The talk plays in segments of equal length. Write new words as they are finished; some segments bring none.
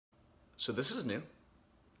So this is new.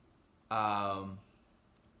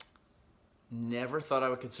 Never thought I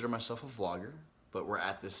would consider myself a vlogger, but we're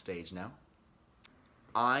at this stage now.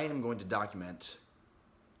 I am going to document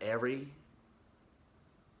every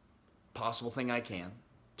possible thing I can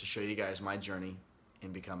to show you guys my journey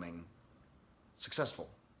in becoming successful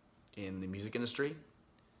in the music industry,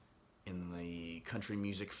 in the country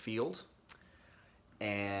music field,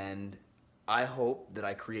 and I hope that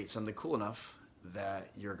I create something cool enough that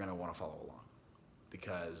you're gonna wanna follow along,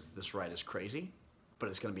 because this ride is crazy, but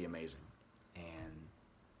it's gonna be amazing. And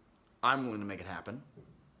I'm willing to make it happen,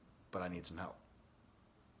 but I need some help.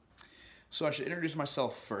 So I should introduce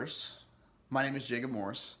myself first. My name is Jacob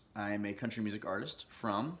Morris. I am a country music artist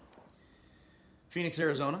from Phoenix,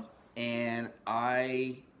 Arizona, and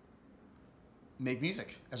I make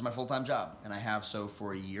music as my full-time job, and I have so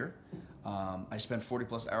for a year. I spend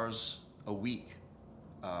 40+ hours a week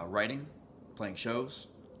writing, playing shows,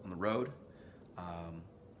 on the road,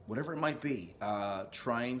 whatever it might be,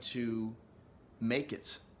 trying to make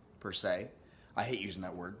it, per se. I hate using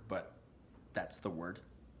that word, but that's the word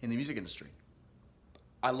in the music industry.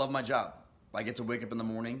 I love my job. I get to wake up in the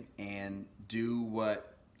morning and do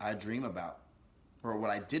what I dream about, or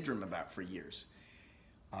what I did dream about for years.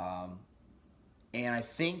 And I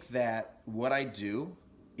think that what I do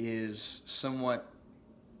is somewhat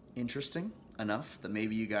interesting enough that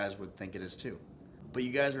maybe you guys would think it is too. But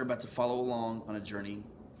you guys are about to follow along on a journey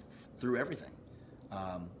through everything.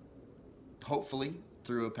 Hopefully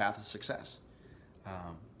through a path of success.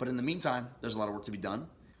 But in the meantime, there's a lot of work to be done.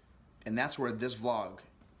 And that's where this vlog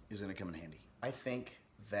is gonna come in handy. I think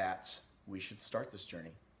that we should start this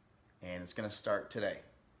journey. And it's gonna start today,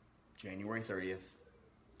 January 30th,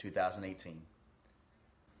 2018.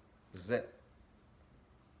 This is it.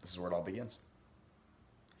 This is where it all begins.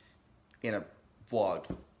 In a vlog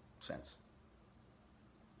sense.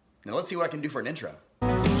 Now let's see what I can do for an intro.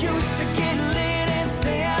 Used to get lit and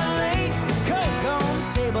stay out late. Coke on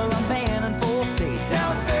the table, I'm banning 4 states.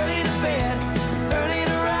 Now it's early to bed, early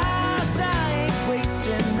to rise. I ain't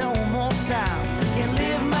wasting no more time. Can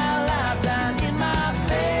live my lifetime in my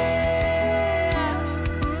bed.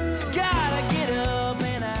 Gotta get up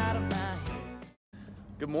and out of my head.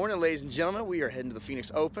 Good morning, ladies and gentlemen. We are heading to the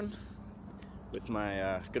Phoenix Open with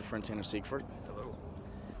my good friend Tanner Siegfried. Hello.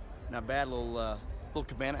 Not bad, little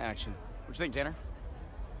cabana action. What you think, Tanner?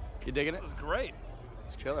 You digging it? This is great.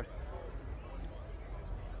 It's killer.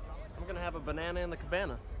 I'm gonna have a banana in the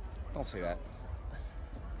cabana. Don't say that.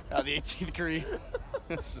 The 18th degree.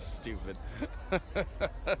 This is stupid.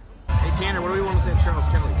 Hey Tanner, what do we want to say to Charles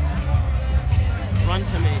Kelly? Run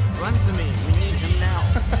to me. Run to me. We need him now.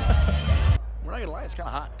 We're not gonna lie, it's kind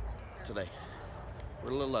of hot today.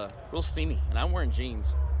 We're a little steamy, and I'm wearing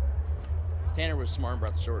jeans. Tanner was smart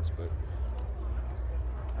about the shorts, but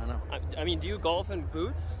I don't know. I mean, do you golf in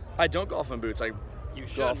boots? I don't golf in boots. You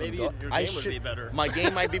should. Maybe your game would be better. My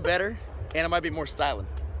game might be better, and it might be more styling.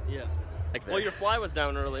 Yes. Like that. Well, your fly was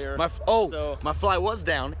down earlier. My fly was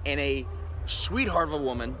down, and a sweetheart of a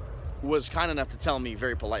woman was kind enough to tell me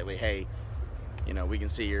very politely, hey, you know, we can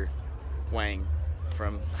see your wang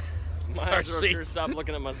from my our eyes are up here. Stop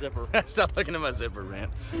looking at my zipper. Stop looking at my zipper, man.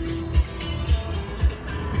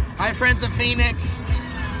 Hi, friends of Phoenix.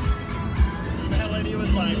 That lady was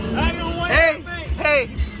like, I don't wave Hey, at me. hey,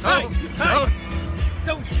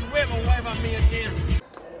 Don't you ever wave at me again.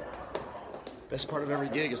 Best part of every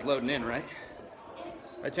gig is loading in, right?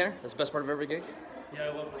 Right, Tanner? That's the best part of every gig? Yeah, I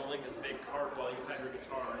love rolling this big cart while you play your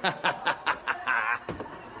guitar.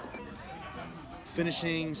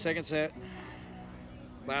 Finishing second set.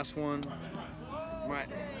 Last one. Right.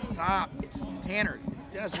 Stop. It's Tanner.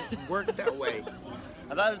 It doesn't work that way.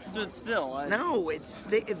 I thought it stood still. No, it's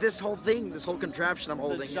this whole thing, this whole contraption I'm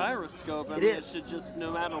holding. It's a gyroscope. I mean, it should just,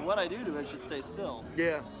 no matter what I do to it, should stay still.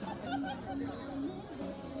 Yeah.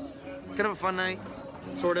 Kind of a fun night,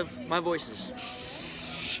 sort of. My voice is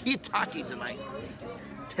shiitake tonight.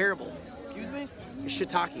 Terrible. Excuse me? It's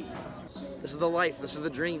shiitake. This is the life. This is the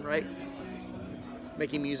dream, right?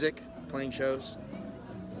 Making music, playing shows.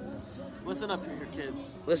 Listen up here,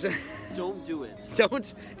 kids. Listen. Don't do it.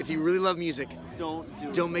 Don't. If you really love music, don't do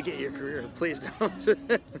it. Don't make it your career. Please don't.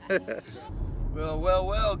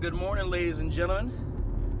 Well. Good morning, ladies and gentlemen.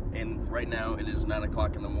 And right now it is 9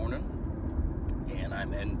 o'clock in the morning, and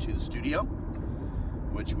I'm heading to the studio,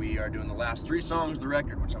 which we are doing the last 3 songs of the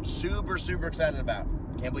record, which I'm super excited about.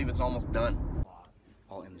 Can't believe it's almost done.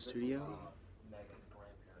 All in the studio.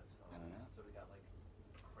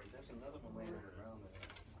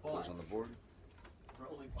 Boards on the board.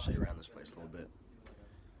 Show you around this place a little bit.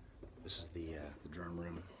 This is the drum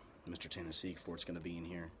room. Mr. Tanner Siegfried's going to be in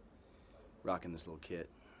here, rocking this little kit.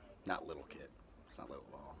 Not little kid. It's not little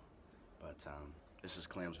at all. But this is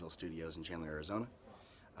Clamsville Studios in Chandler, Arizona.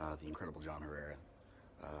 The incredible John Herrera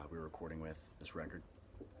we're recording with this record,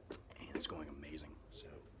 and it's going amazing. So,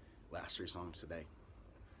 last 3 songs today.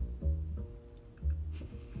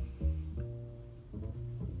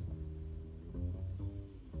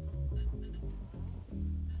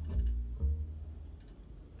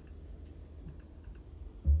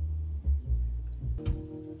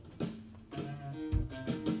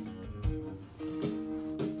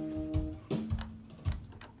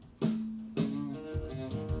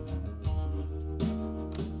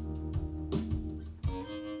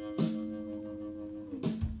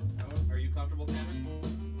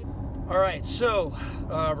 All right, so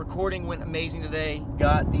recording went amazing today.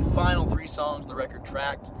 Got the final 3 songs of the record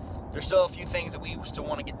tracked. There's still a few things that we still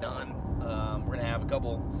want to get done. We're gonna have a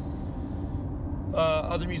couple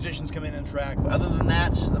other musicians come in and track. But other than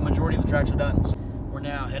that, the majority of the tracks are done. So we're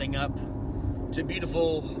now heading up to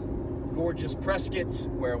beautiful, gorgeous Prescott,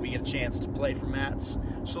 where we get a chance to play for Matt's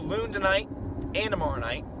Saloon tonight and tomorrow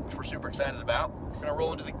night, which we're super excited about. We're gonna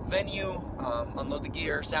roll into the venue, unload the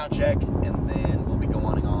gear, sound check, and then we'll be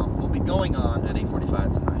going on at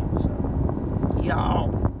 8:45 tonight. So, yo!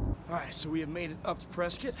 All right, so we have made it up to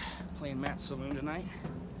Prescott, playing Matt's Saloon tonight.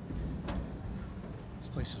 This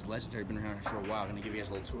place is legendary. Been around here for a while. I'm gonna give you guys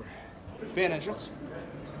a little tour. Band entrance.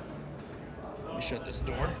 Let me shut this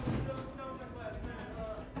door.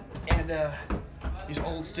 And these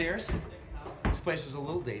old stairs. This place is a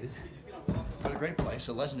little dated, but a great place,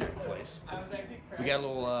 a legendary place. We got a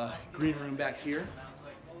little green room back here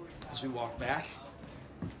as we walk back.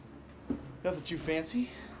 Nothing too fancy.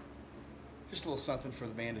 Just a little something for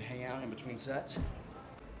the band to hang out in between sets.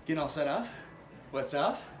 Getting all set up. What's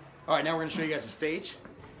up? All right, now we're gonna show you guys the stage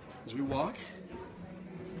as we walk.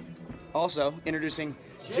 Also, introducing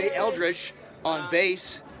Jay Eldridge on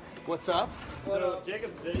bass. What's up? So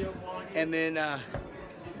Jacob's video vlogging. And then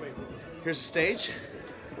here's the stage.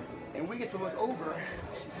 And we get to look over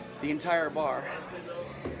the entire bar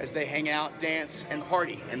as they hang out, dance, and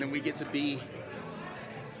party. And then we get to be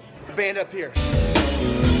the band up here.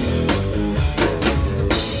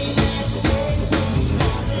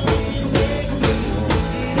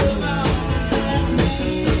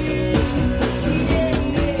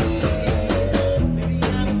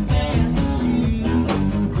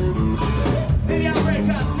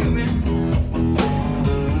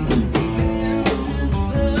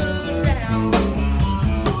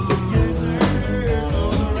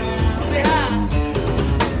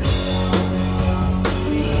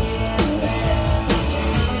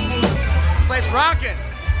 Rocking.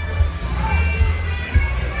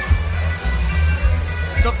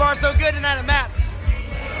 So far, so good tonight at Matt's.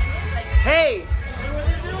 Hey. What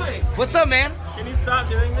are you doing? What's up, man? Can you stop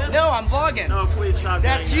doing this? No, I'm vlogging. No, please stop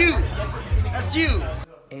That's doing you. that. That's you.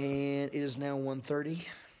 And it is now 1:30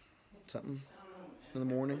 something in the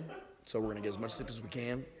morning. So we're gonna get as much sleep as we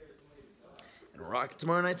can. And rock it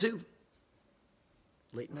tomorrow night too.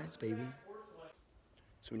 Late nights, baby.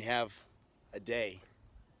 So when you have a day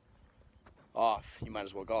off, you might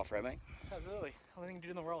as well golf, right, Mike? Absolutely. Only thing to do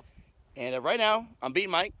in the world. And right now, I'm beating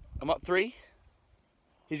Mike. I'm up 3.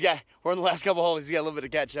 We're on the last couple holes. He's got a little bit to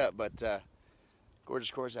catch up, but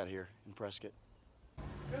gorgeous course out here in Prescott.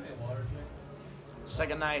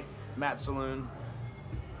 Second night, Matt's Saloon.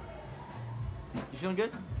 You feeling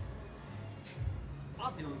good?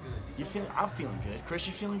 I'm feeling good. I'm feeling good. Chris,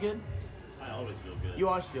 you feeling good? I always feel good. You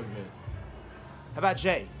always feel good. How about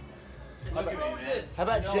Jay? Look at me, man. How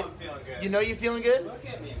about Jay? I'm feeling good. You know you feeling good? Look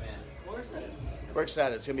at me, man. We're excited. We're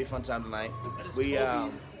excited. It's gonna be a fun time tonight. We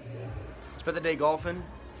spent the day golfing.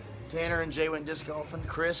 Tanner and Jay went disc golfing.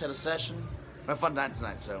 Chris had a session. We had a fun night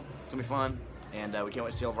tonight, so it's gonna be fun. And we can't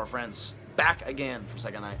wait to see all of our friends back again for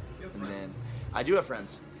second night. And then I do have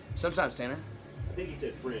friends. Sometimes, Tanner. I think he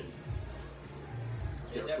said friend.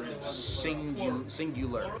 Yeah, definitely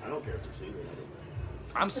Singular. I don't care if you're single.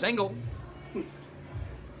 I'm single.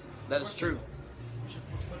 That is true. We should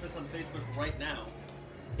put this on Facebook right now.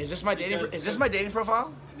 Is this my dating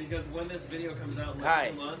profile? Because when this video comes out in Hi.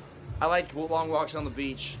 like 2 months. I like long walks on the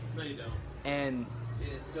beach No, you don't. and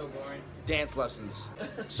It is so boring. dance lessons.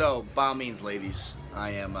 So, by all means, ladies,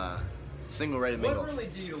 I am single, ready to mingle. What really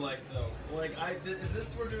do you like, though? Like, if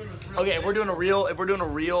this we're doing with real Okay, if we're doing a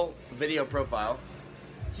real video profile,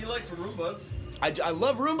 He likes Roombas. I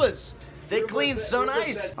love Roombas. They Roombas clean that- so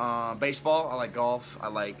Roombas nice. Baseball. I like golf. I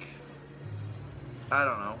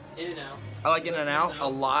don't know. In and out. I like In and Out a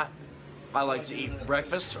lot. I like to eat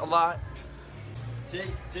breakfast a lot. Jay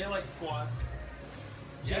likes squats.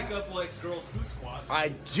 Jacob likes girls who squat. I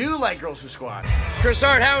do like Girls Who Squat. Chris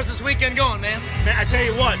Hart, how is this weekend going, man? Man, I tell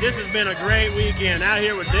you what, this has been a great weekend. Out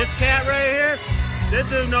here with this cat right here, this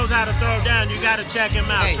dude knows how to throw down. You got to check him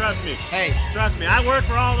out. Hey. Trust me. Hey. Trust me. I work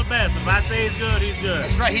for all the best. If I say he's good, he's good.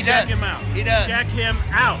 That's right, he Check does. him out. He does. Check him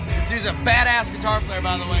out. This dude's a badass guitar player,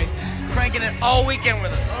 by the way. Cranking it all weekend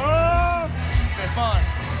with us. Oh! It's been fun.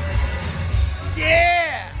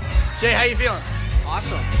 Yeah! Jay, how you feeling?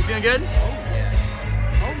 Awesome. You feeling good?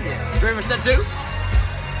 Oh yeah. Ready for set 2?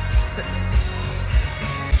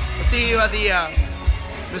 Let's see how the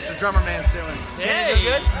Mr. Drummer Man's doing. Hey. You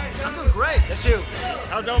doing good? I'm doing great. That's you.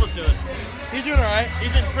 How's Elvis doing? He's doing all right.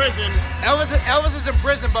 He's in prison. Elvis is in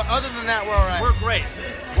prison, but other than that, we're all right. We're great.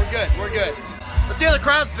 We're good. We're good. Let's see how the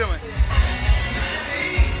crowd's doing.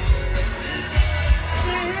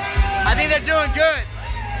 I think they're doing good.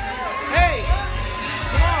 Hey,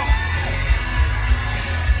 come on.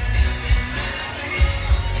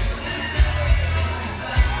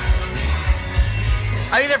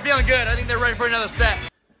 I think they're feeling good. I think they're ready for another set.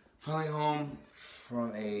 Finally home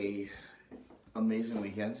from a amazing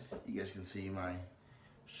weekend. You guys can see my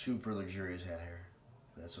super luxurious head hair.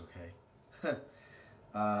 That's okay.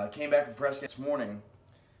 Came back from Prescott this morning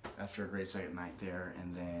after a great second night there,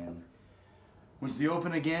 and then went to the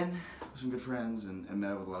Open again with some good friends and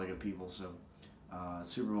met up with a lot of good people. So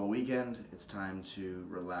Super Bowl weekend, it's time to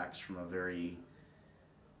relax from a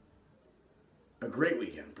great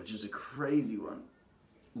weekend, but just a crazy one.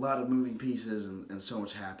 A lot of moving pieces and so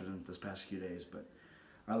much happened this past few days, but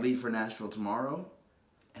I leave for Nashville tomorrow,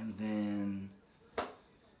 and then,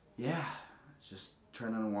 yeah, just try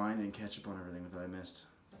to unwind and catch up on everything that I missed.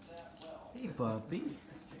 Hey, Bobby.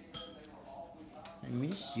 I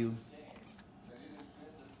miss you.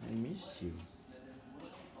 I miss you.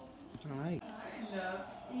 All right. Hello.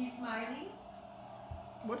 Are you smiling?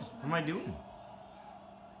 What am I doing?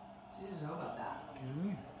 She doesn't know about that. Come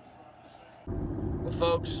here. Well,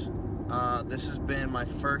 folks, this has been my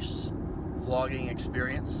first vlogging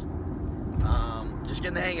experience. Just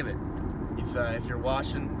getting the hang of it. If you're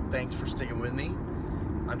watching, thanks for sticking with me.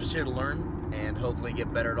 I'm just here to learn and hopefully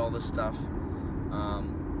get better at all this stuff.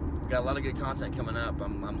 Got a lot of good content coming up.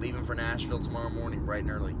 I'm leaving for Nashville tomorrow morning, bright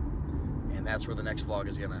and early, and that's where the next vlog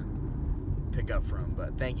is gonna pick up from.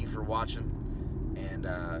 But thank you for watching, and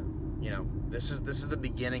you know, this is the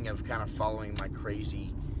beginning of kind of following my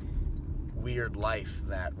crazy, weird life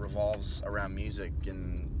that revolves around music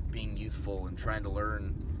and being youthful and trying to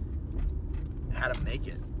learn how to make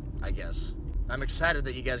it, I guess. I'm excited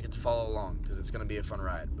that you guys get to follow along because it's going to be a fun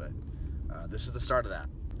ride, but this is the start of that.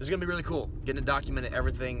 This is going to be really cool, getting to document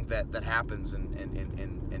everything that happens and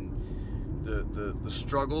the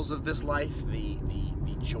struggles of this life, the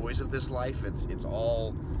joys of this life. It's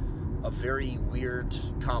all a very weird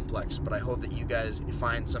complex, but I hope that you guys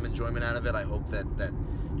find some enjoyment out of it. I hope that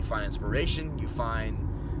you find inspiration, you find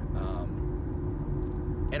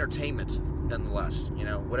entertainment nonetheless. You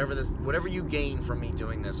know, whatever you gain from me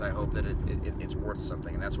doing this, I hope that it's worth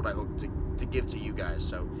something, and that's what I hope to give to you guys.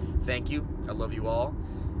 So thank you. I love you all,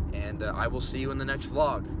 and I will see you in the next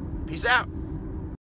vlog. Peace out.